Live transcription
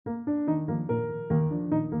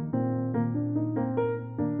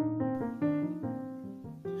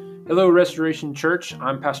Hello, Restoration Church.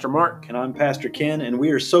 I'm Pastor Mark. And I'm Pastor Ken, and we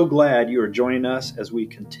are so glad you are joining us as we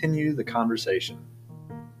continue the conversation.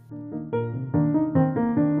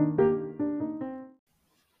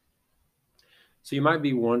 So you might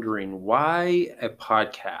be wondering, why a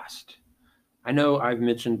podcast? I know I've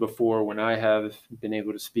mentioned before when I have been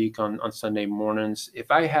able to speak on Sunday mornings, if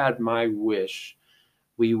I had my wish,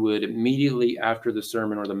 we would immediately after the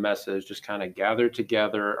sermon or the message just kind of gather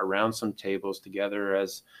together around some tables together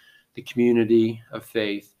as the community of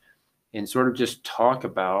faith and sort of just talk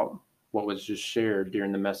about what was just shared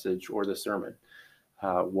during the message or the sermon.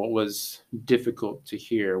 What was difficult to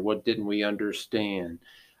hear? What didn't we understand?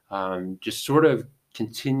 Just sort of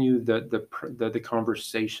continue the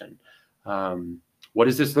conversation. What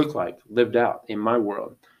does this look like lived out in my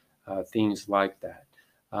world? Things like that.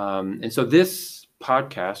 And so this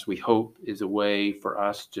podcast, we hope, is a way for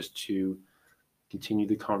us just to continue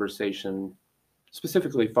the conversation,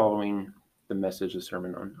 specifically following the message, the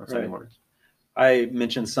sermon on Sunday mornings. I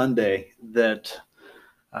mentioned Sunday that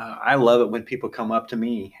I love it when people come up to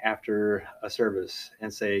me after a service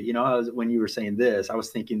and say, when you were saying this, I was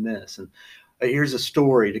thinking this, and here's a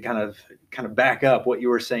story to kind of back up what you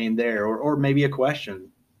were saying there, or maybe a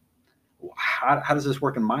question. How does this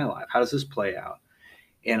work in my life? How does this play out?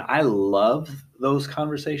 And I love those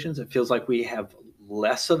conversations. It feels like we have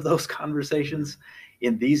less of those conversations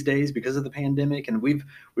in these days because of the pandemic, and we've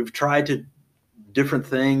tried to different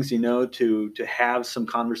things, to have some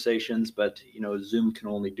conversations, but Zoom can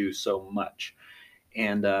only do so much,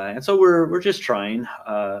 and so we're just trying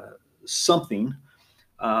something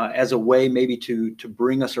as a way maybe to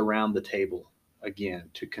bring us around the table again,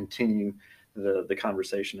 to continue the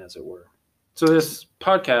conversation, as it were. So this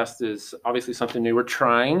podcast is obviously something new. We're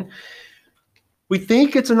trying. We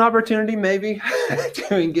think it's an opportunity maybe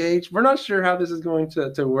to engage. We're not sure how this is going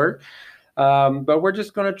to work, but we're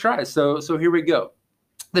just going to try. So here we go.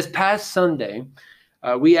 This past Sunday,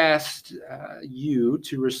 we asked you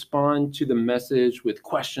to respond to the message with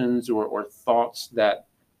questions or thoughts that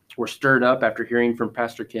were stirred up after hearing from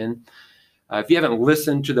Pastor Ken. If you haven't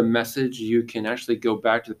listened to the message, you can actually go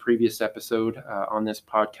back to the previous episode on this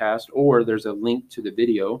podcast, or there's a link to the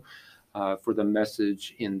video for the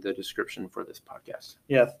message in the description for this podcast.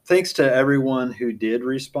 Yeah, thanks to everyone who did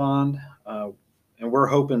respond. And we're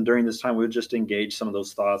hoping during this time we'll just engage some of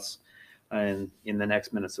those thoughts in the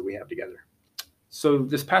next minutes that we have together. So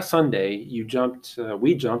this past Sunday, we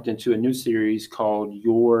jumped into a new series called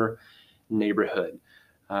Your Neighborhood.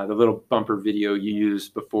 The little bumper video you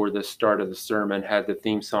used before the start of the sermon had the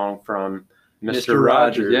theme song from Mr.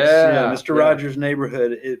 Rogers. Yeah, Mr. Rogers'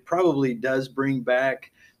 Neighborhood. It probably does bring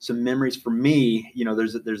back some memories for me.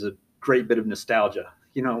 There's a great bit of nostalgia.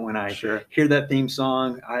 When I hear that theme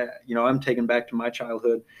song, I'm taken back to my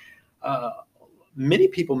childhood. Many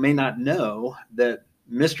people may not know that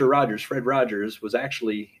Mr. Rogers, Fred Rogers, was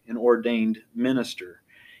actually an ordained minister,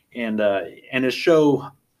 and his show.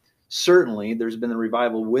 Certainly, there's been a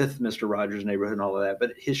revival with Mr. Rogers' Neighborhood and all of that,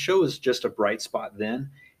 but his show is just a bright spot then.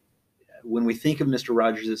 When we think of Mr.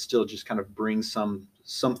 Rogers, it still just kind of brings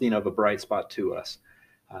something of a bright spot to us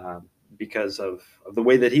because of the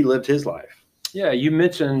way that he lived his life. Yeah, you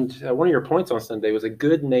mentioned one of your points on Sunday was a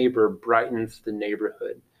good neighbor brightens the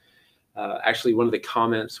neighborhood. Actually, one of the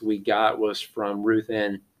comments we got was from Ruth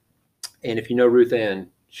Ann. And if you know Ruth Ann,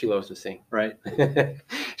 she loves to sing, right?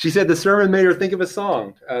 She said the sermon made her think of a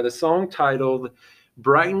song, the song titled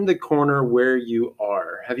 "Brighten the Corner Where You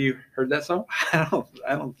Are." Have you heard that song? I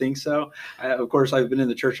don't think so. Of course, I've been in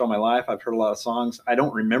the church all my life. I've heard a lot of songs. I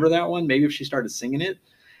don't remember that one. Maybe if she started singing it,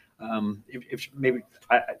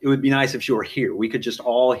 it would be nice if she were here. We could just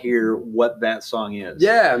all hear what that song is.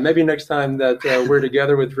 Yeah, maybe next time that we're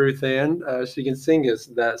together with Ruth Ann, she can sing us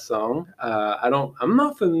that song. I'm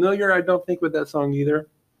not familiar, I don't think, with that song either.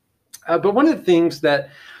 But one of the things that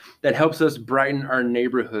helps us brighten our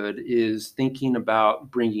neighborhood is thinking about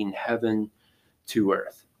bringing heaven to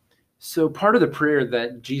earth. So part of the prayer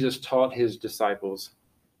that Jesus taught his disciples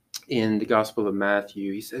in the Gospel of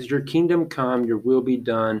Matthew, he says, "Your kingdom come, your will be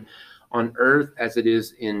done on earth as it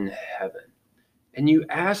is in heaven." And you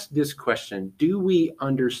ask this question, do we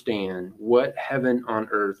understand what heaven on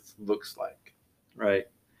earth looks like? Right.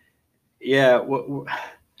 Yeah.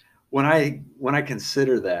 When I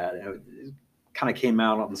consider that, it kind of came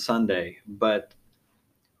out on Sunday, but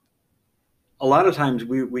a lot of times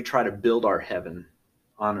we try to build our heaven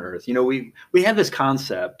on earth. We have this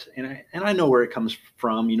concept, and I know where it comes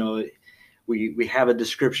from. We have a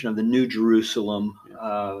description of the New Jerusalem,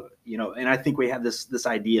 and I think we have this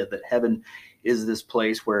idea that heaven is this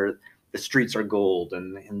place where the streets are gold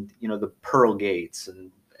and the pearl gates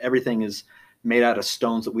and everything is made out of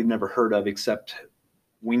stones that we've never heard of, except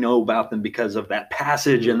we know about them because of that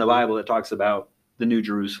passage in the Bible that talks about the New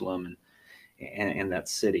Jerusalem and that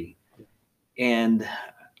city. And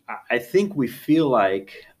I think we feel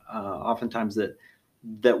like oftentimes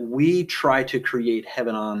that we try to create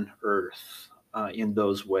heaven on earth in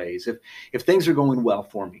those ways. If things are going well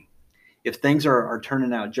for me, if things are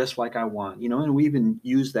turning out just like I want, and we even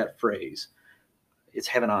use that phrase, it's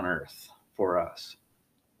heaven on earth for us.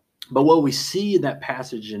 But what we see in that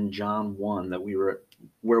passage in John 1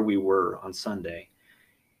 where we were on Sunday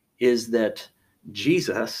is that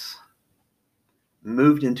Jesus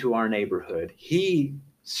moved into our neighborhood. He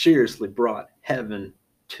seriously brought heaven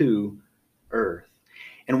to earth.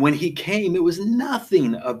 And when he came, it was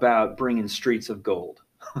nothing about bringing streets of gold.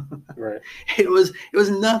 Right. It was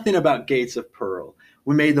nothing about gates of pearl.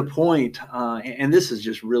 We made the point, and this has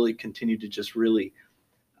just really continued to just really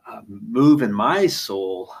move in my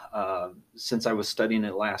soul since I was studying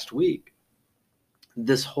it last week.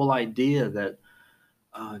 This whole idea that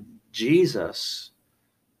Jesus,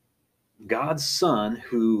 God's Son,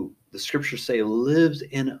 who the scriptures say lives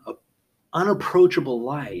in an unapproachable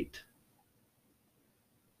light,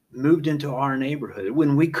 moved into our neighborhood.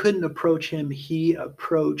 When we couldn't approach him, he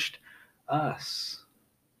approached us.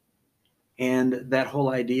 And that whole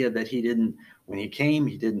idea that when he came,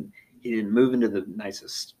 he didn't move into the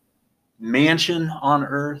nicest mansion on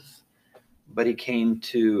earth, but he came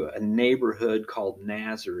to a neighborhood called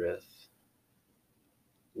Nazareth,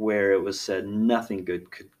 where it was said nothing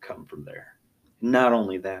good could come from there. Not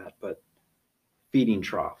only that, but feeding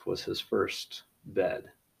trough was his first bed.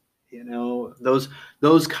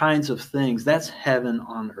 Those kinds of things, that's heaven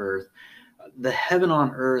on earth. The heaven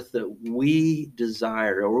on earth that we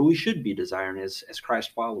desire, or we should be desiring as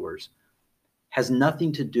Christ followers, has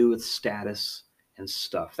nothing to do with status and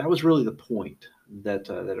stuff. That was really the point that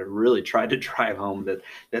I really tried to drive home,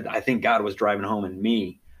 that I think God was driving home in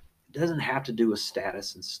me. It doesn't have to do with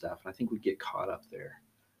status and stuff. I think we get caught up there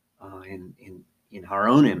in our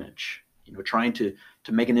own image, trying to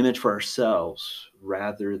make an image for ourselves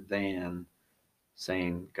rather than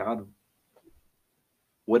saying, God,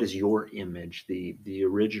 what is your image, the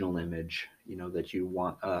original image, that you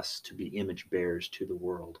want us to be image bearers to the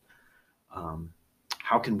world?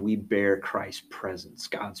 How can we bear Christ's presence,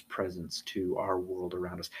 God's presence to our world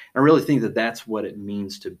around us? And I really think that that's what it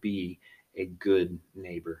means to be a good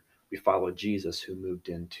neighbor. We follow Jesus, who moved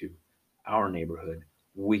into our neighborhood.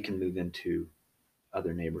 We can move into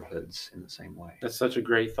other neighborhoods in the same way. That's such a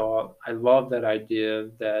great thought. I love that idea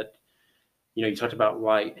that, you talked about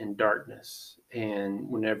light and darkness. And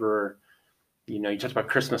whenever, you talked about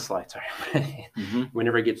Christmas lights. Mm-hmm.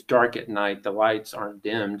 Whenever it gets dark at night, the lights aren't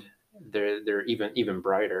dimmed. They're even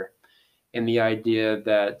brighter. And the idea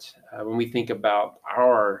that when we think about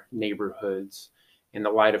our neighborhoods and the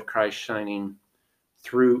light of Christ shining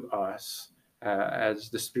through us, as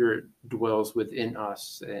the Spirit dwells within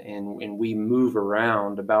us and we move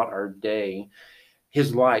around about our day,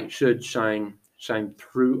 his light should shine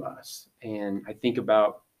through us. And I think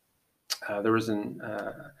about there was an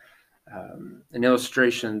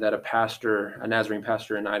illustration that a Nazarene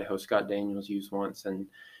pastor in Idaho, Scott Daniels, used once, and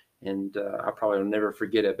I probably will never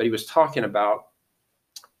forget it. But he was talking about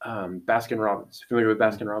Baskin Robbins. Familiar with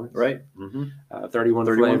Baskin Robbins? Right. Mm-hmm. 31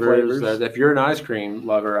 flavors. If you're an ice cream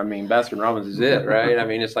lover, Baskin Robbins is it, right?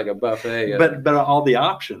 It's like a buffet. But all the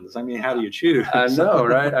options. How do you choose? I know,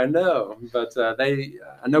 right? I know. But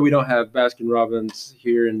I know we don't have Baskin Robbins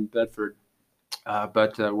here in Bedford,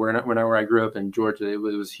 but where I grew up in Georgia, it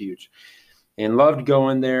was huge, and loved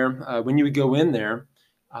going there. When you would go in there,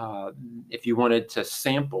 if you wanted to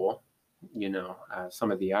sample,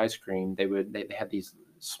 some of the ice cream, they had these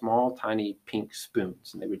small, tiny pink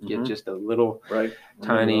spoons, and they would get just a little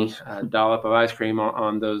tiny dollop of ice cream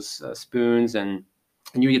on those spoons, and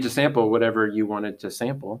you get to sample whatever you wanted to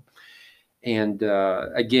sample. And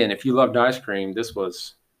again, if you loved ice cream, this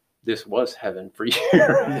was heaven for you.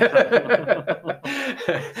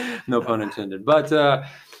 No pun intended. But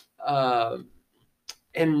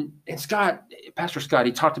and Pastor Scott,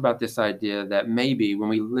 he talked about this idea that maybe when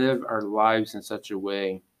we live our lives in such a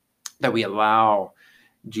way that we allow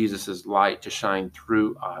Jesus's light to shine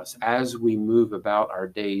through us as we move about our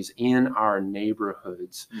days in our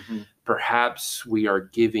neighborhoods, perhaps we are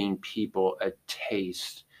giving people a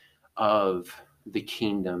taste of the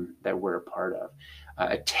kingdom that we're a part of,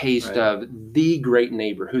 a taste of the great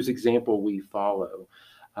neighbor whose example we follow,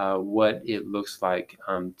 what it looks like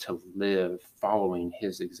to live following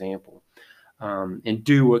his example. And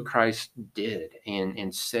do what Christ did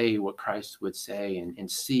and say what Christ would say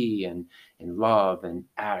and see and love and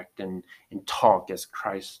act and talk as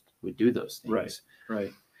Christ would do those things.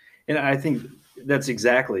 Right. And I think that's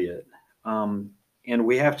exactly it. And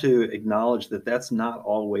we have to acknowledge that that's not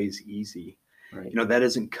always easy. Right. That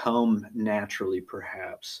doesn't come naturally,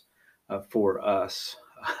 perhaps, for us.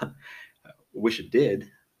 Wish it did,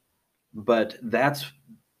 but that's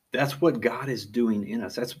what God is doing in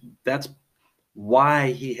us. That's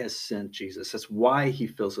why He has sent Jesus. That's why He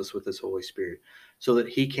fills us with His Holy Spirit, so that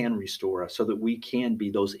He can restore us, so that we can be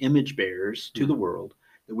those image bearers to the world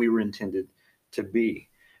that we were intended to be.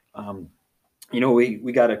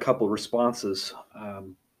 We got a couple responses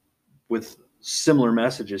with similar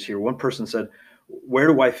messages here. One person said, "Where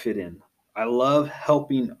do I fit in? I love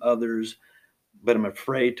helping others, but I'm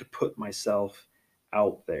afraid to put myself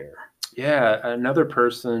out there." Yeah, another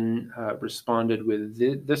person responded with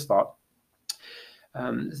this thought.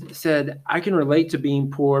 Said, "I can relate to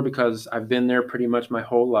being poor because I've been there pretty much my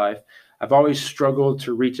whole life. I've always struggled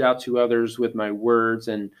to reach out to others with my words,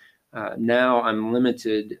 and now I'm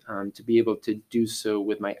limited to be able to do so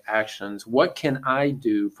with my actions. What can I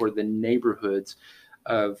do for the neighborhoods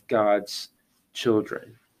of God's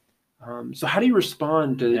children?" So how do you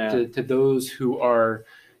respond to those who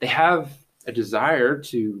they have a desire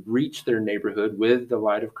to reach their neighborhood with the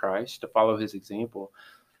light of Christ, to follow His example,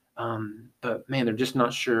 but man, they're just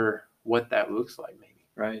not sure what that looks like, maybe.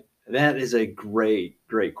 Right. That is a great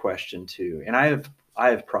question too, and I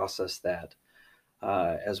have processed that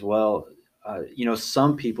as well.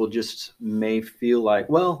 Some people just may feel like,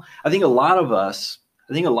 well, I think a lot of us,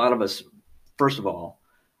 first of all,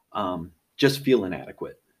 just feel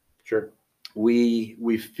inadequate. Sure.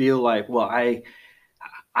 We feel like, well,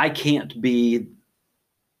 I can't be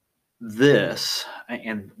this,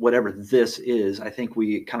 and whatever this is, I think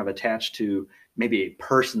we kind of attach to maybe a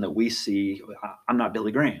person that we see. I'm not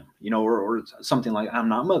Billy Graham, or something like, I'm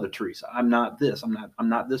not Mother Teresa. I'm not this. I'm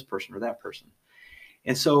not this person or that person.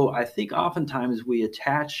 And so I think oftentimes we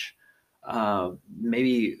attach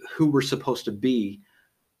maybe who we're supposed to be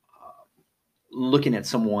looking at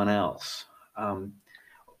someone else.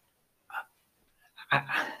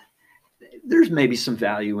 There's maybe some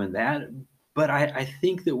value in that, but I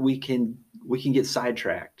think that we can get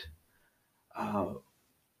sidetracked.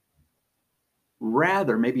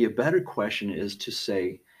 Rather, maybe a better question is to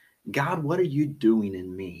say, God, what are you doing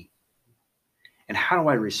in me? And how do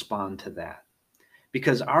I respond to that?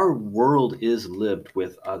 Because our world is lived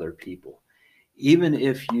with other people. Even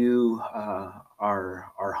if you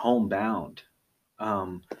are homebound,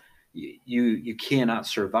 you cannot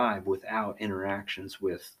survive without interactions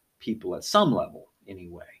with people at some level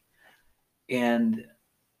anyway. And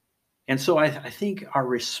so I think our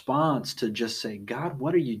response to just say, God,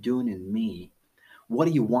 what are you doing in me? What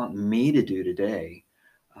do you want me to do today?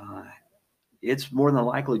 It's more than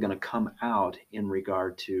likely going to come out in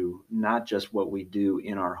regard to not just what we do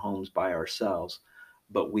in our homes by ourselves,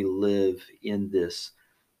 but we live in this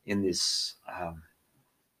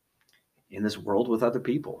world with other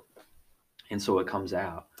people. And so it comes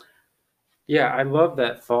out. Yeah, I love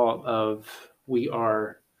that thought of we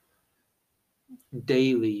are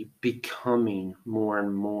daily becoming more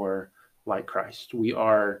and more like Christ. We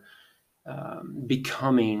are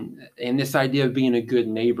becoming, and this idea of being a good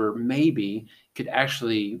neighbor maybe could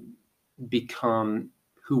actually become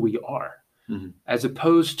who we are, as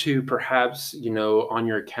opposed to perhaps, on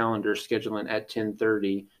your calendar scheduling at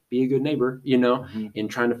 10:30, be a good neighbor, and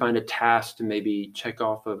trying to find a task to maybe check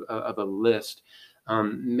off of a list.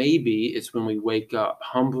 Maybe it's when we wake up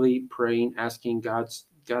humbly praying, asking God,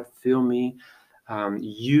 fill me,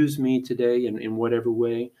 use me today in whatever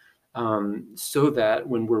way. So that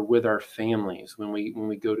when we're with our families, when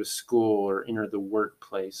we go to school or enter the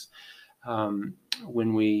workplace,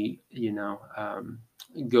 when we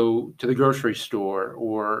go to the grocery store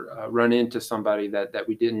or run into somebody that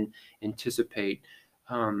we didn't anticipate,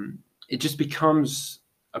 it just becomes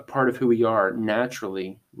a part of who we are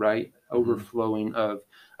naturally, right? Overflowing of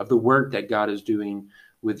the work that God is doing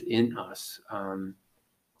within us.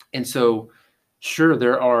 And so, sure,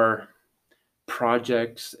 there are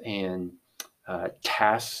projects and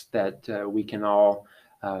tasks that we can all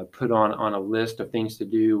put on a list of things to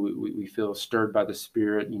do. We feel stirred by the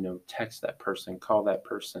Spirit, text that person, call that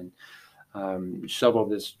person, shovel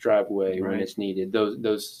this driveway when it's needed.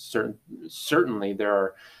 Those certainly there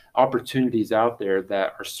are opportunities out there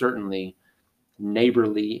that are certainly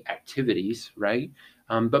neighborly activities, right?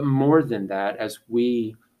 But more than that, as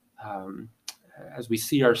we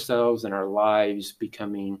see ourselves and our lives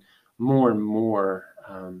becoming more and more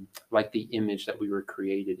like the image that we were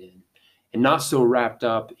created in, and not so wrapped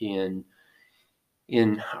up in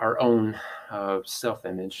our own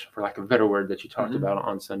self-image, for lack of a better word, that you talked about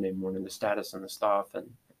on Sunday morning, the status and the stuff. And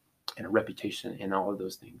and a reputation and all of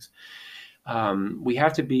those things. We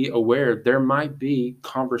have to be aware there might be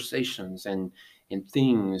conversations and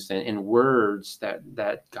things and words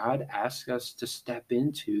that God asks us to step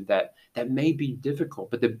into that may be difficult.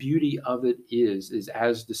 But the beauty of it is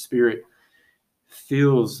as the Spirit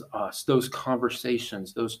fills us, those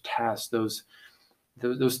conversations, those tasks, those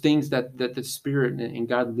things that the Spirit and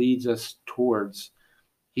God leads us towards,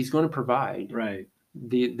 He's going to provide Right.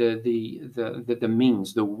 the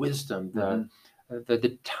means, the wisdom,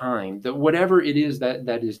 the time, whatever it is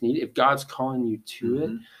that is needed. If God's calling you to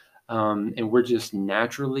it, and we're just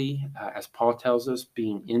naturally, as Paul tells us,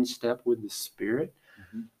 being in step with the Spirit,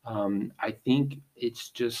 I think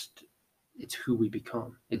it's who we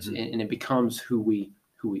become. And it becomes who we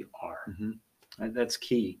are. And that's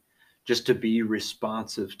key, just to be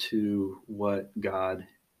responsive to what God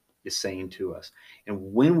is saying to us.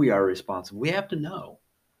 And when we are responsive, we have to know.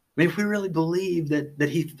 I mean, if we really believe that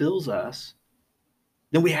He fills us,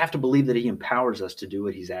 then we have to believe that He empowers us to do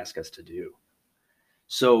what He's asked us to do.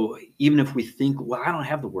 So even if we think, well, I don't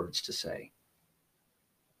have the words to say.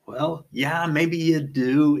 Well, yeah, maybe you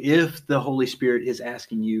do. If the Holy Spirit is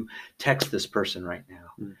asking you, text this person right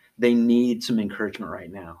now. They need some encouragement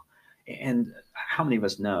right now. And how many of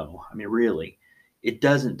us know? I mean, really, it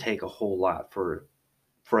doesn't take a whole lot for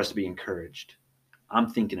us to be encouraged. I'm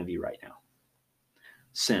thinking of you right now.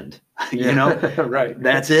 Send, Right.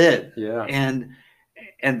 That's it. Yeah. And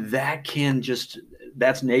that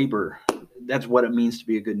that's neighbor. That's what it means to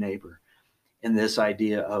be a good neighbor. And this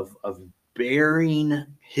idea of bearing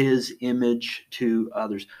His image to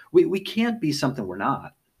others. We can't be something we're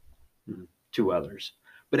not to others.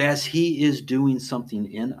 But as He is doing something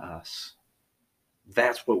in us,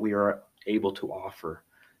 that's what we are able to offer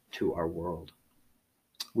to our world.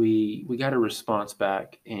 We got a response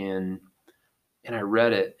back, and I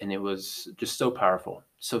read it, and it was just so powerful,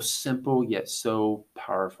 so simple yet so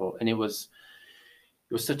powerful, and it was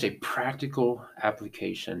such a practical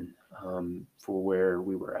application for where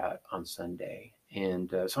we were at on Sunday. And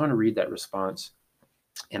so I want to read that response,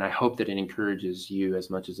 and I hope that it encourages you as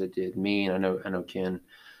much as it did me, and I know Ken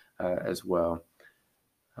as well.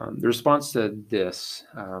 The response said this: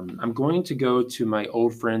 I'm going to go to my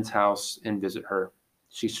old friend's house and visit her.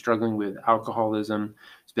 She's struggling with alcoholism.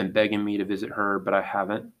 She's been begging me to visit her, but I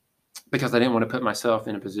haven't, because I didn't want to put myself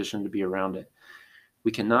in a position to be around it.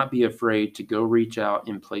 We cannot be afraid to go reach out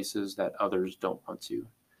in places that others don't want to.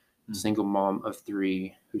 A single mom of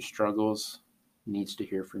 3 who struggles needs to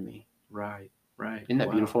hear from me. Right. Isn't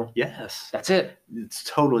that beautiful? Yes. That's it. It's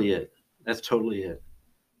totally it. That's totally it.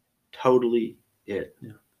 Totally it.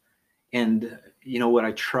 Yeah. And what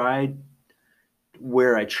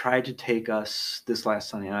where I tried to take us this last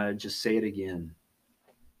Sunday, and I just say it again.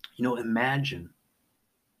 Imagine,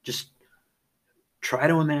 just try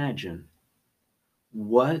to imagine,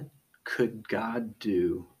 what could God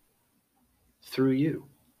do through you?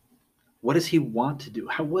 What does He want to do?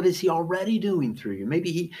 What is He already doing through you?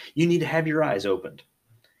 Maybe you need to have your eyes opened,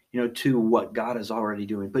 to what God is already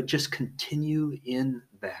doing, but just continue in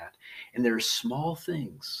that. And there are small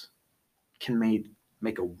things can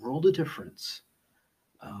make a world of difference.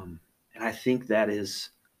 And I think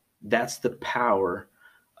that's the power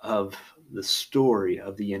of the story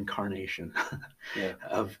of the incarnation, Yeah.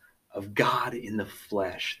 of God in the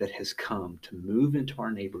flesh that has come to move into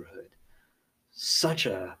our neighborhood,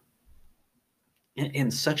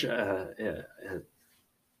 in such a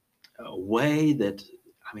way that,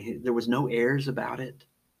 I mean, there was no airs about it.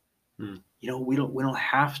 We don't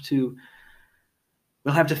have to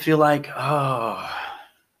feel like, oh,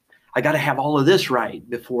 I got to have all of this right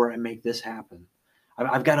before I make this happen.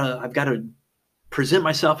 I've got to present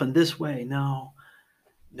myself in this way. No,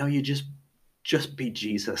 you just be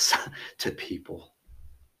Jesus to people.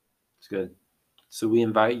 It's good. So we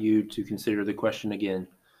invite you to consider the question again: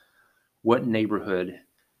 what neighborhood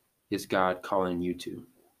is God calling you to?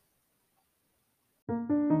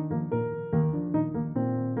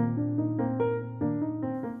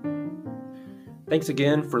 Thanks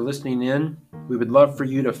again for listening in. We would love for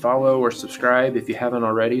you to follow or subscribe if you haven't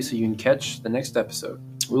already, so you can catch the next episode.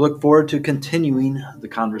 We look forward to continuing the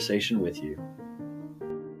conversation with you.